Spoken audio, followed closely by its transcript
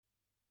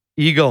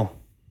Ego.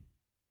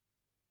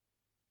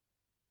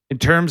 In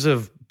terms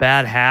of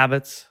bad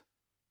habits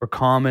or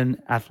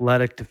common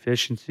athletic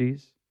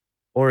deficiencies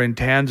or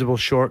intangible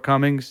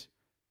shortcomings,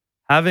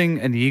 having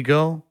an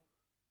ego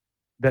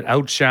that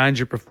outshines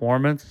your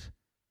performance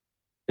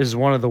is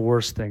one of the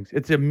worst things.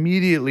 It's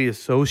immediately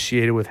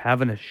associated with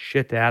having a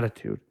shit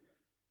attitude.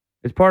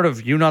 It's part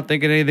of you not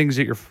thinking anything's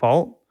at your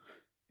fault.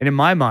 And in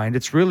my mind,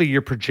 it's really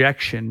your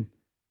projection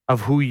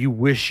of who you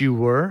wish you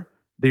were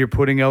that you're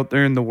putting out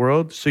there in the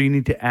world. So you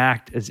need to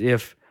act as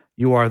if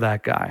you are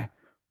that guy.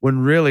 When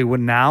really,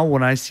 when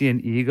I see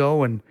an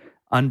ego and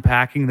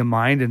unpacking the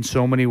mind in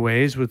so many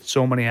ways with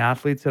so many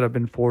athletes that I've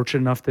been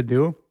fortunate enough to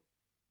do,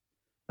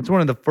 that's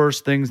one of the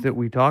first things that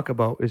we talk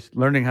about is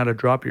learning how to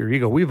drop your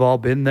ego. We've all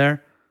been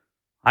there.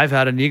 I've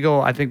had an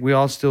ego. I think we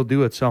all still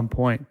do at some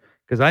point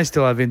because I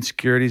still have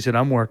insecurities that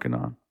I'm working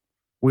on.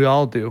 We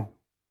all do.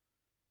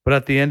 But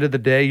at the end of the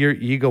day, your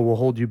ego will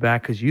hold you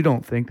back because you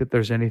don't think that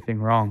there's anything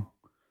wrong.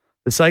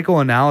 The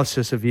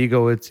psychoanalysis of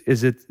ego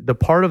is it the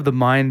part of the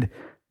mind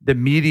that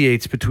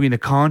mediates between the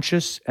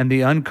conscious and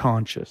the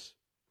unconscious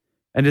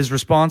and is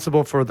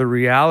responsible for the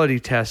reality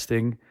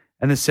testing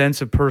and the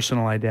sense of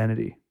personal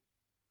identity.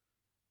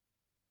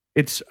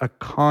 It's a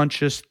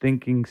conscious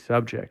thinking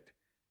subject.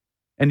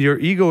 And your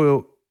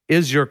ego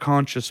is your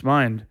conscious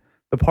mind,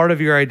 the part of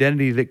your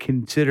identity that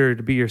consider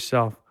to be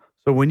yourself.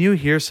 So when you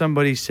hear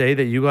somebody say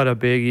that you got a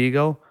big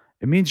ego,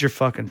 it means you're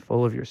fucking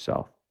full of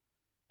yourself.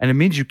 And it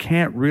means you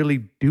can't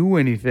really do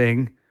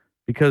anything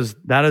because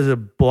that is a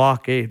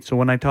blockade. So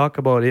when I talk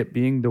about it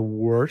being the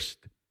worst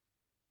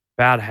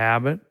bad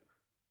habit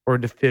or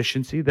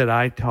deficiency that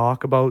I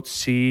talk about,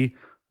 see,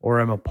 or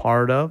am a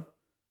part of,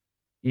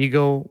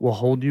 ego will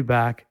hold you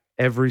back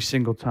every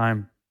single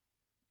time.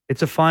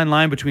 It's a fine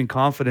line between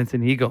confidence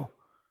and ego.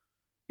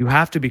 You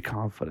have to be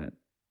confident.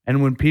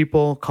 And when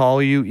people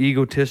call you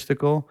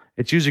egotistical,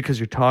 it's usually because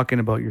you're talking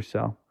about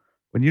yourself.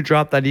 When you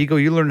drop that ego,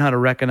 you learn how to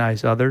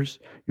recognize others.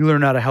 You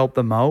learn how to help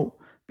them out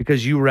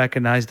because you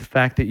recognize the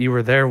fact that you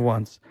were there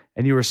once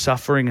and you were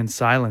suffering in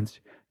silence.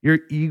 Your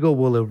ego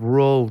will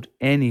erode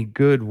any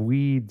good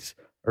weeds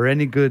or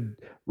any good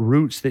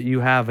roots that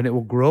you have, and it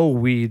will grow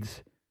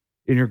weeds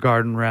in your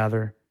garden,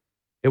 rather.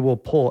 It will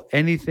pull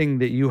anything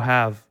that you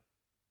have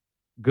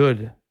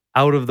good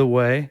out of the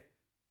way,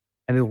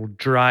 and it will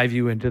drive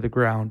you into the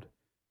ground.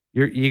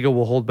 Your ego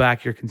will hold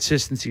back your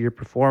consistency, your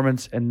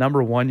performance, and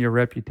number one, your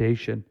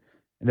reputation.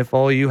 And if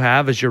all you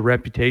have is your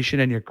reputation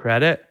and your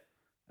credit,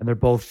 and they're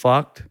both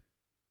fucked,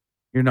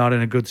 you're not in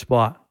a good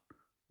spot.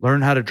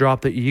 Learn how to drop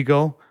the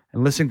ego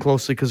and listen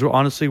closely because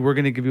honestly, we're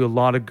going to give you a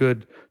lot of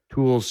good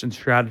tools and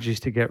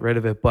strategies to get rid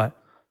of it. But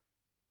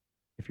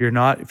if you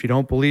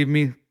don't believe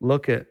me,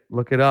 look it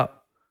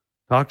up.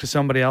 Talk to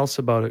somebody else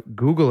about it.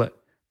 Google it.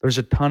 There's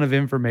a ton of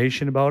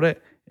information about it,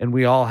 and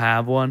we all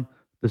have one.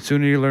 The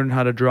sooner you learn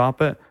how to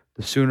drop it,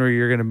 the sooner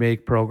you're going to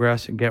make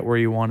progress and get where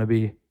you want to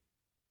be.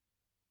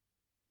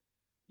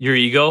 Your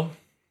ego,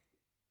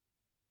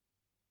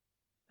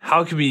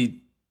 how it can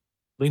be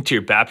linked to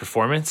your bad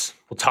performance?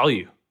 We'll tell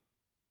you.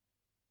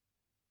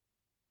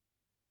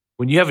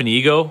 When you have an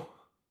ego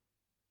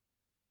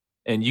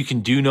and you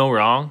can do no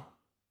wrong,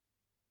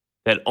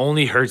 that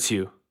only hurts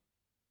you.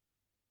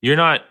 You're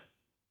not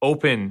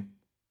open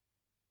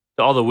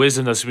to all the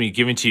wisdom that's going to be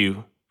given to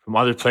you from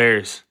other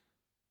players,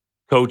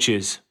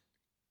 coaches,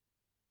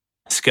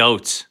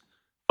 scouts.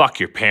 Fuck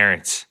your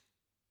parents.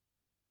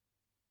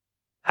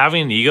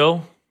 Having an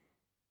ego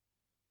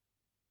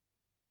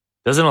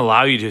doesn't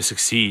allow you to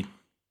succeed.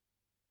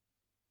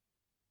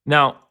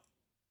 Now,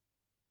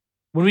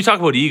 when we talk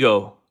about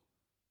ego,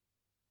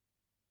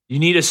 you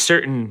need a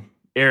certain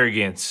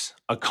arrogance,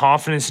 a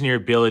confidence in your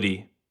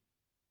ability.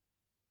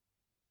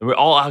 And we're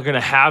all going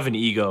to have an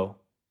ego,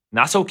 and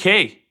that's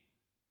okay.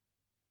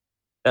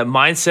 That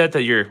mindset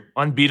that you're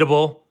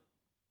unbeatable,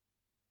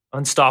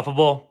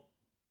 unstoppable,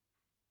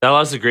 that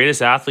allows the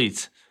greatest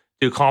athletes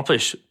to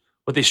accomplish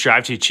what they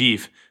strive to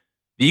achieve.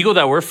 The ego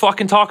that we're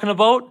fucking talking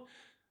about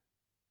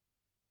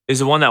is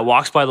the one that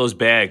walks by those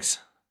bags,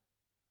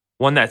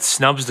 one that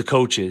snubs the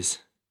coaches,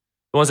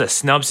 the ones that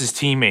snubs his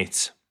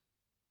teammates.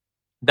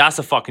 That's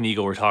the fucking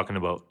ego we're talking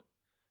about.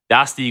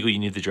 That's the ego you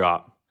need to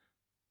drop.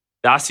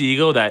 That's the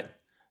ego that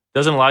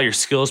doesn't allow your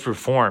skills to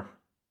perform.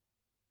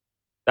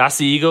 That's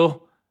the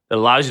ego that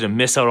allows you to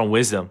miss out on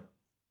wisdom.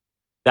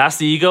 That's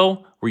the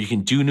ego where you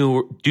can do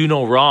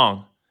no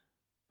wrong,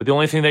 but the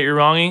only thing that you're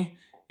wronging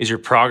is your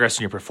progress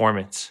and your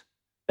performance.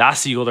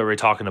 That's the ego that we're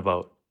talking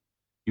about.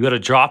 You got to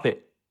drop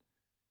it.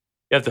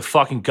 You have to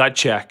fucking gut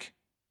check.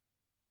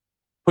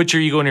 Put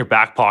your ego in your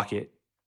back pocket.